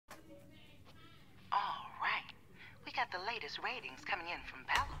the latest ratings coming in from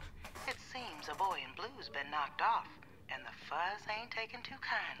Pelham, it seems a boy in blue's been knocked off, and the fuzz ain't taken too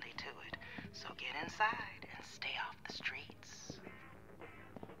kindly to it. So get inside and stay off the streets.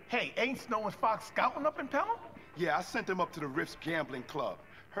 Hey, ain't Snow and Fox scouting up in Pelham? Yeah, I sent them up to the Rift's gambling club.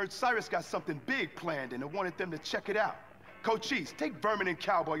 Heard Cyrus got something big planned and I wanted them to check it out. Cochise, take Vermin and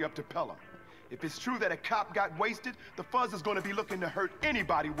Cowboy up to Pelham. If it's true that a cop got wasted, the fuzz is gonna be looking to hurt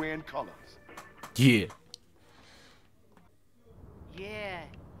anybody wearing colors. Yeah. Yeah,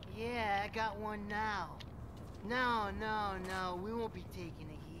 I got one now. No, we won't be taking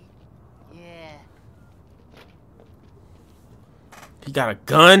the heat. Yeah. He got a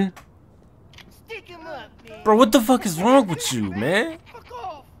gun? Stick him up, man. Bro, what the fuck is wrong with you, man? Fuck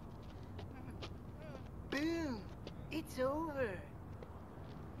off. Boom. It's over.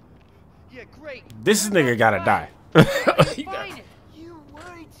 Yeah, great. This nigga gotta die. You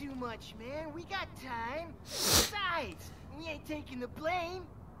worry too much, man. We got time. Besides, we ain't taking the blame.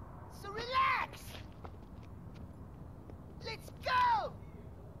 So relax. Let's go.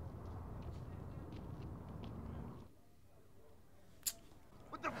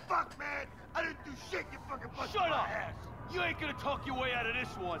 What the fuck, man? I didn't do shit, you fucking bust Shut my up! ass. You ain't gonna talk your way out of this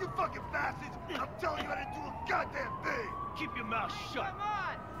one. You fucking bastards! I'm telling you, I didn't do a goddamn thing. Keep your mouth shut. Come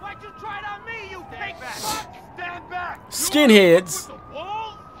on. Why'd you try it on me, you big back. fuck? Stand back. Skinheads. You wanna fuck with the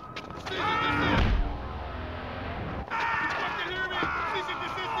wall?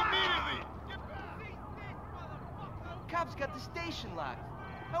 Cops got the station locked.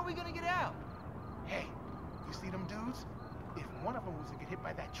 How are we gonna get out? Hey, you see them dudes? If one of them was to get hit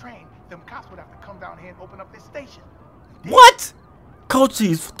by that train, them cops would have to come down here and open up this station. What?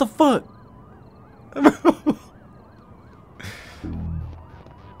 Coaches, what the fuck? So I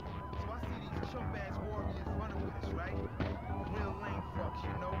see these chump-ass warriors running with us, right? Real lame fucks,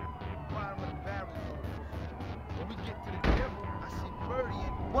 you know? Bottom of the barrel. When we get to the devil, I see Birdie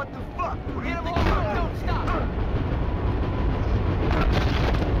and... What the fuck? Hit him all! Don't stop!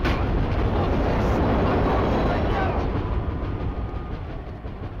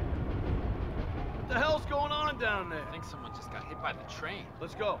 What the hell's going on down there? I think someone just got hit by the train.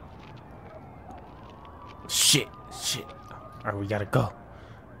 Let's go. Shit. Alright, we gotta go.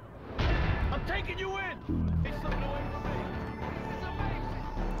 I'm taking you in. Take something away from me.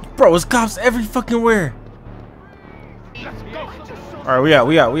 Bro, it's cops every fucking where. Let's go. Alright, we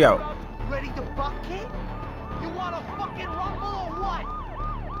out. Ready to buck, kid? You want a fucking rumble or what?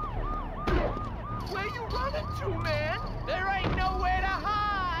 Where you running to, man? There ain't nowhere to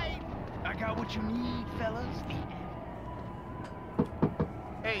hide. I got what you need, fellas.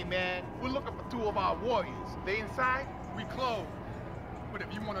 Hey, man, we're looking for two of our warriors. They inside? We close. But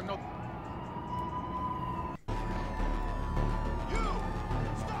if you want to know...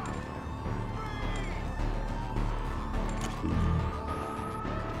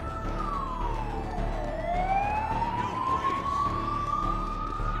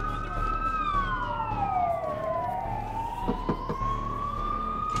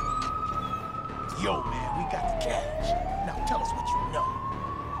 Yo, man, we got the cash. Now tell us what you know.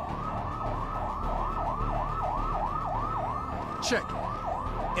 Check it.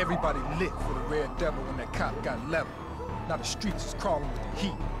 Everybody lit for the Red Devil when that cop got leveled. Now the streets is crawling with the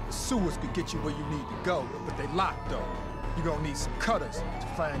heat. The sewers could get you where you need to go, but they locked though. You're gonna need some cutters to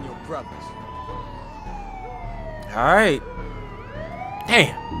find your brothers. Alright.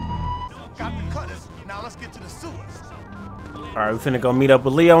 Damn. Got the cutters. Now let's get to the sewers. Alright, we finna go meet up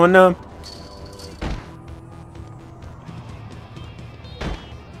with Leo and them.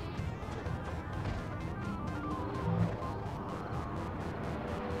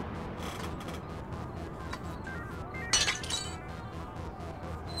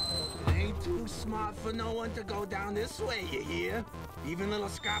 Too smart for no one to go down this way, you hear? Even little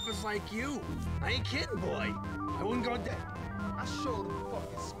scoffers like you. I ain't kidding, boy. I wouldn't go down. I showed him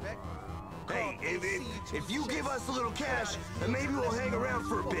fucking spec. Hey, if you give us a little cash, then maybe we'll hang around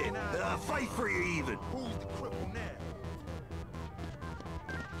for a bit. Fight for you even. Who's the cripple now?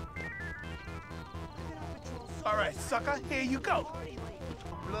 All right, sucker, here you go.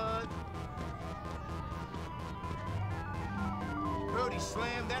 Blood. Birdie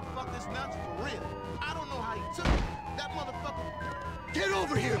slammed that fucker's nuts for real. I don't know how he took it. That motherfucker... Get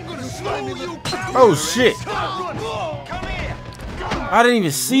over here! I'm gonna slow you down! Oh shit. Come here! I didn't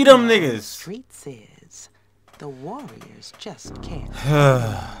even see them niggas. Streets is the warriors just can't.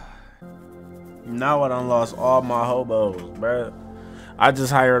 Now I done lost all my hobos, bruh. I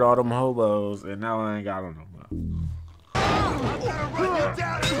just hired all them hobos and now I ain't got them no more.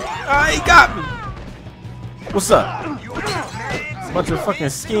 Ah, he got me! What's up? Bunch of fucking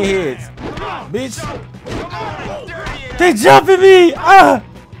skinheads. Bitch. They jumping me! Ah!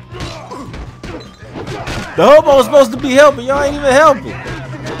 The hobo's supposed to be helping. Y'all ain't even helping.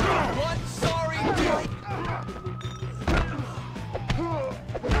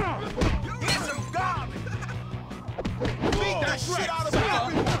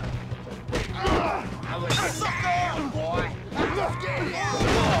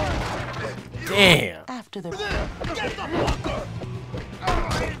 Damn. After the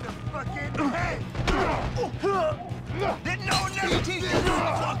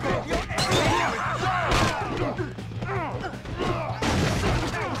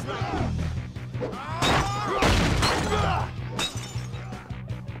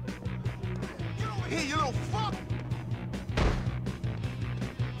Here, you little fuck!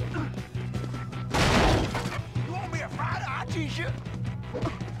 You want me a rider? I'll teach you.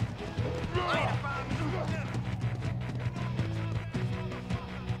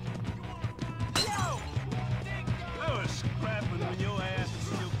 I was scrapping when your ass is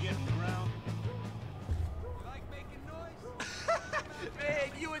still getting around. You like making noise? Man,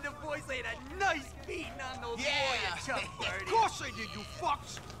 you and the boys laid a nice beating on those warriors, Chuck, Of course I did, you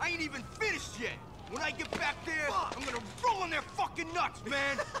fucks! I ain't even finished yet! When I get back there, I'm gonna roll in their fucking nuts,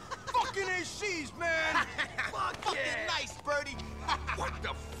 man! Fucking ACs, man! Fucking nice, Birdie! What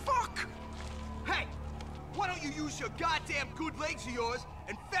the fuck? Hey, why don't you use your goddamn good legs of yours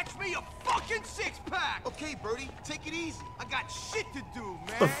and fetch me a fucking six-pack? Okay, Birdie, take it easy. I got shit to do,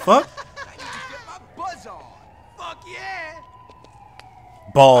 man. The fuck? I need to get my buzz on. Fuck yeah!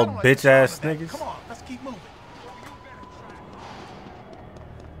 Bald bitch ass niggas. Come on, let's keep moving.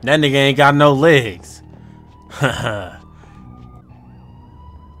 That nigga ain't got no legs.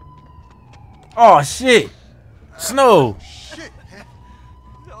 Oh shit. Snow. Shit, man.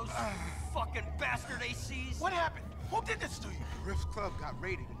 Those fucking bastard ACs. What happened? Who did this to you? Riff's club got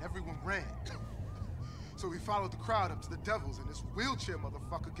raided and everyone ran. So we followed the crowd up to the Devils, and this wheelchair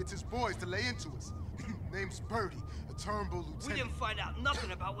motherfucker gets his boys to lay into us. Name's Birdie, a Turnbull lieutenant. We didn't find out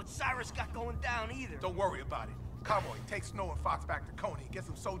nothing about what Cyrus got going down either. Don't worry about it. Cowboy, take Snow and Fox back to Coney and get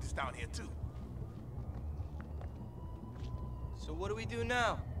some soldiers down here, too. So what do we do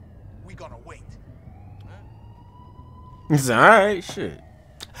now? We gonna wait. It's alright, shit.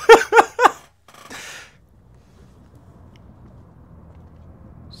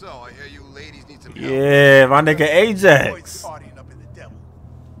 So, I hear you ladies need some help. Yeah, my nigga Ajax. Partying up in the Devil.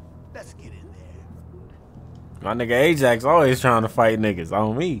 Let's get in there. My nigga Ajax always trying to fight niggas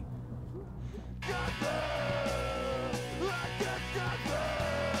on me.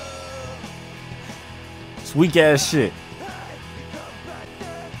 It's weak ass shit.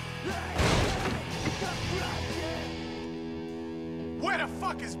 Where the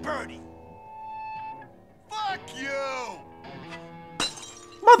fuck is Birdie? Fuck you!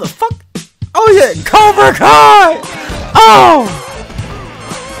 Motherfucker. Oh yeah, Cobra Kai. Oh.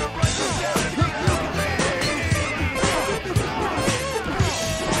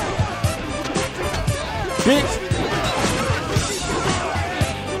 Bitch.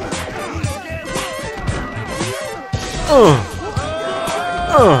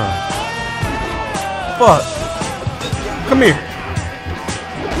 Fuck. Come here.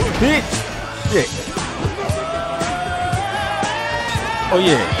 Bitch. Shit. Oh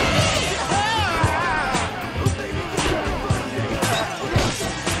yeah.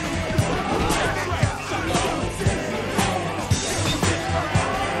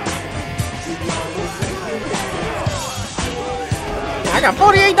 I got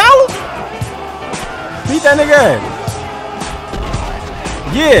 $48. Beat that nigga ass.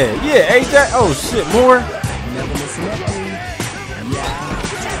 Yeah, yeah, Ajax. Oh shit, more.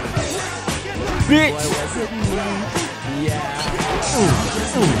 Bitch.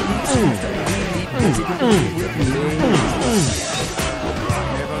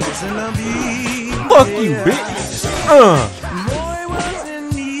 Fuck you, bitch. Oh,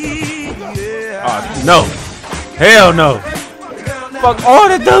 no. Hell no. Fuck all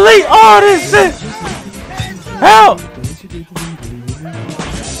the delete all this shit. Help.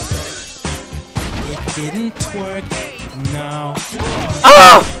 Didn't work, no.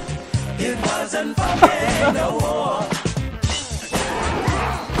 Ah! It wasn't fucking the war.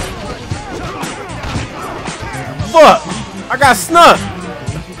 Fuck! I got snuck.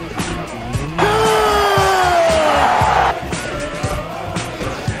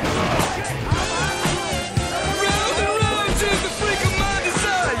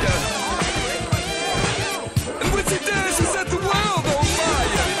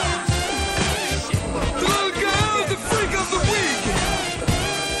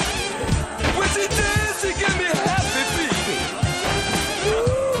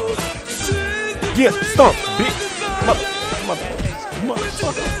 Yeah, stomp, bitch.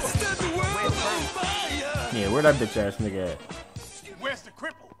 Yeah, where that bitch ass nigga at? Where's the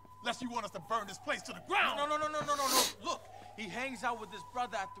cripple? Unless you want us to burn this place to the ground. No. Look, he hangs out with his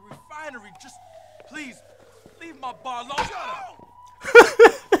brother at the refinery. Just, please, leave my bar alone. Shut up.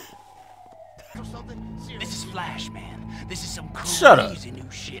 This is Flash, man. This is some crazy new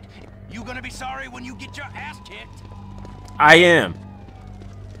shit. You gonna be sorry when you get your ass kicked? I am.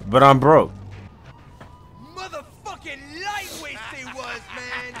 But I'm broke. Motherfucking lightweights they was,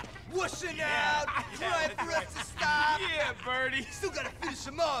 man. Whooshing out, trying for us to stop. Yeah, Birdie. Still gotta finish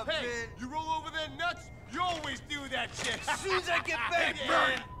them up, Hey, man. you roll over their nuts, you always do that shit. As soon as I get back, Hey,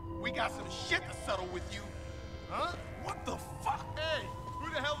 man. Birdie, we got some shit to settle with you. Huh? What the fuck? Hey, who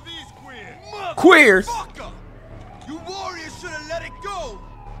the hell are these queers? Queers? Motherfucker! You warriors should have let it go.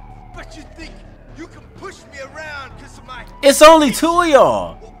 But you think you can push me around because of my... It's only 2 of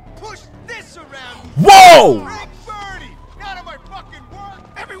y'all. Push this around. Whoa! Hey, Birdie, not of my fucking work.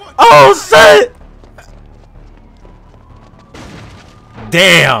 Everyone. Oh shit!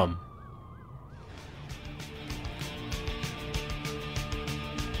 Damn.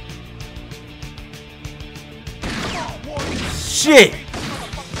 Shit.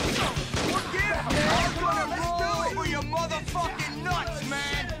 I'm gonna roll over your motherfucking nuts,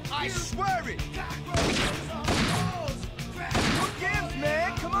 man. I swear it. Who gives,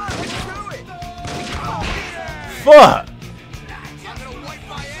 man? Come on, let's do it. Fuck. I'm gonna wipe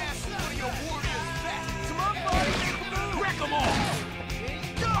my ass with one of your warriors' best. Come on, buddy, make a move. Wreck them all.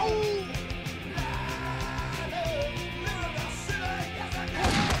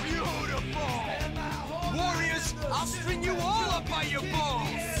 Beautiful. Warriors, I'll string you all up by your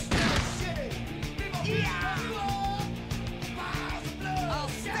balls. I'll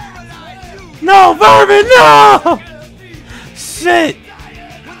sterilize you. No, Vermin, no! Shit.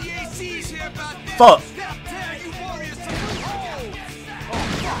 When the AC's here about this, Fuck. they'll tear you warriors to the holes.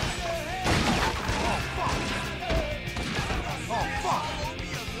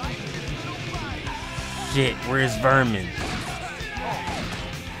 Shit, where's Vermin?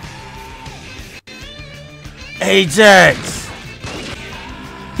 Ajax!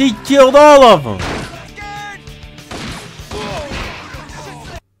 He killed all of them!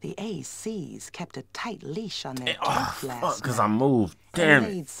 The ACs kept a tight leash on their Oh, teeth last fuck, cause night. I moved. They Damn it.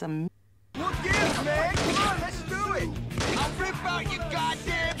 made some What gives, man? Come on, let's do it. I'll rip out your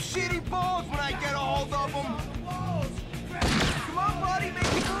goddamn shitty balls when I get a hold of them. Come on, buddy, make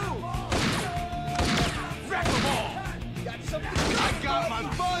a move. Wreck them all. Got something? I got my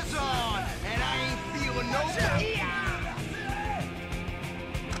buzz on, and I ain't feeling no pain.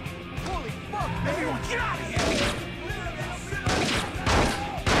 Holy fuck, man. Everyone, get out of here.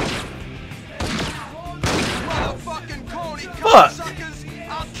 Motherfucking Coney, Fuck. suckers.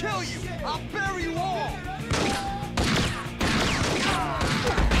 I'll kill you. I'll bury you all.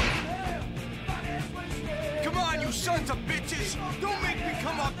 Come on, you sons of bitches. Don't make me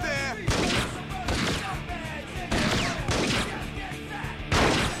come up there.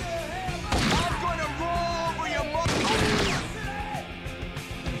 I'm gonna roll over your mother.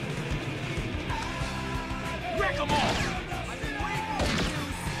 Wreck them all.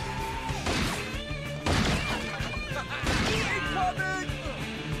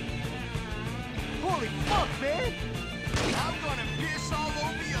 Holy fuck, man! I'm gonna piss all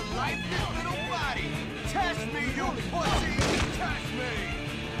over your lifeless little body. Test me, you pussy! Test me!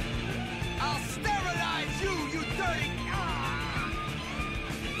 I'll sterilize you, you dirty...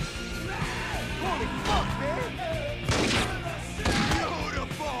 Holy fuck, man!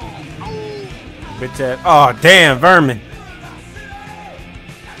 Beautiful! Bitch ass. Oh, damn, Vermin.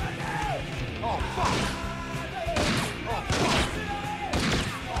 Oh, fuck!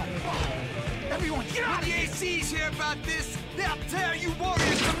 Everyone, get out! When the AC's hear about this, they'll tear you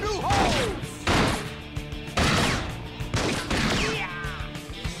warriors some new holes!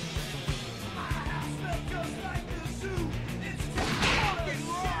 Fucking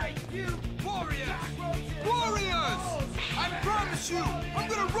right, you warriors! Warriors! I promise you, I'm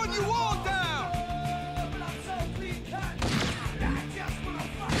gonna run you all down!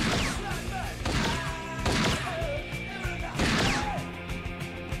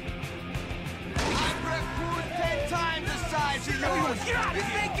 You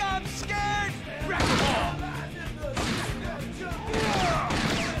think I'm scared? Wreck them all!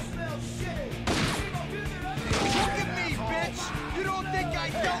 Look at me, bitch! You don't think I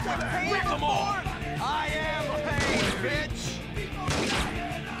dealt with pain before? I am pain, bitch!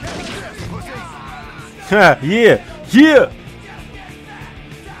 Yeah, yeah!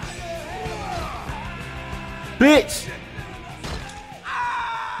 Bitch!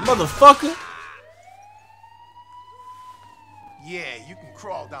 Motherfucker! Yeah, you can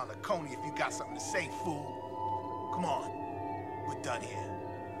crawl down the Coney if you got something to say, fool. Come on. We're done here.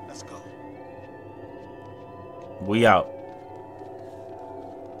 Let's go. We out.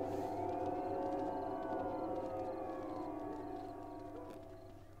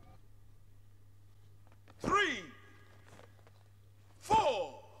 Three,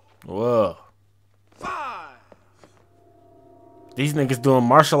 4, Whoa. 5. These niggas doing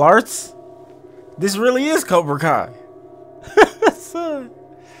martial arts? This really is Cobra Kai. Son.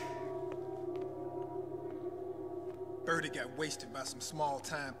 Birdie got wasted by some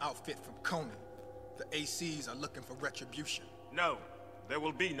small-time outfit from Conan. The ACs are looking for retribution. No, there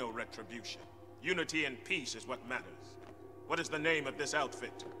will be no retribution. Unity and peace is what matters. What is the name of this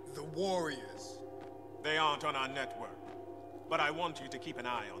outfit? The Warriors. They aren't on our network, but I want you to keep an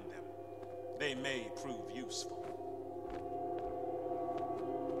eye on them. They may prove useful.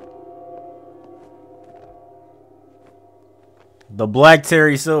 The Black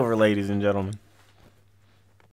Terry Silver, ladies and gentlemen.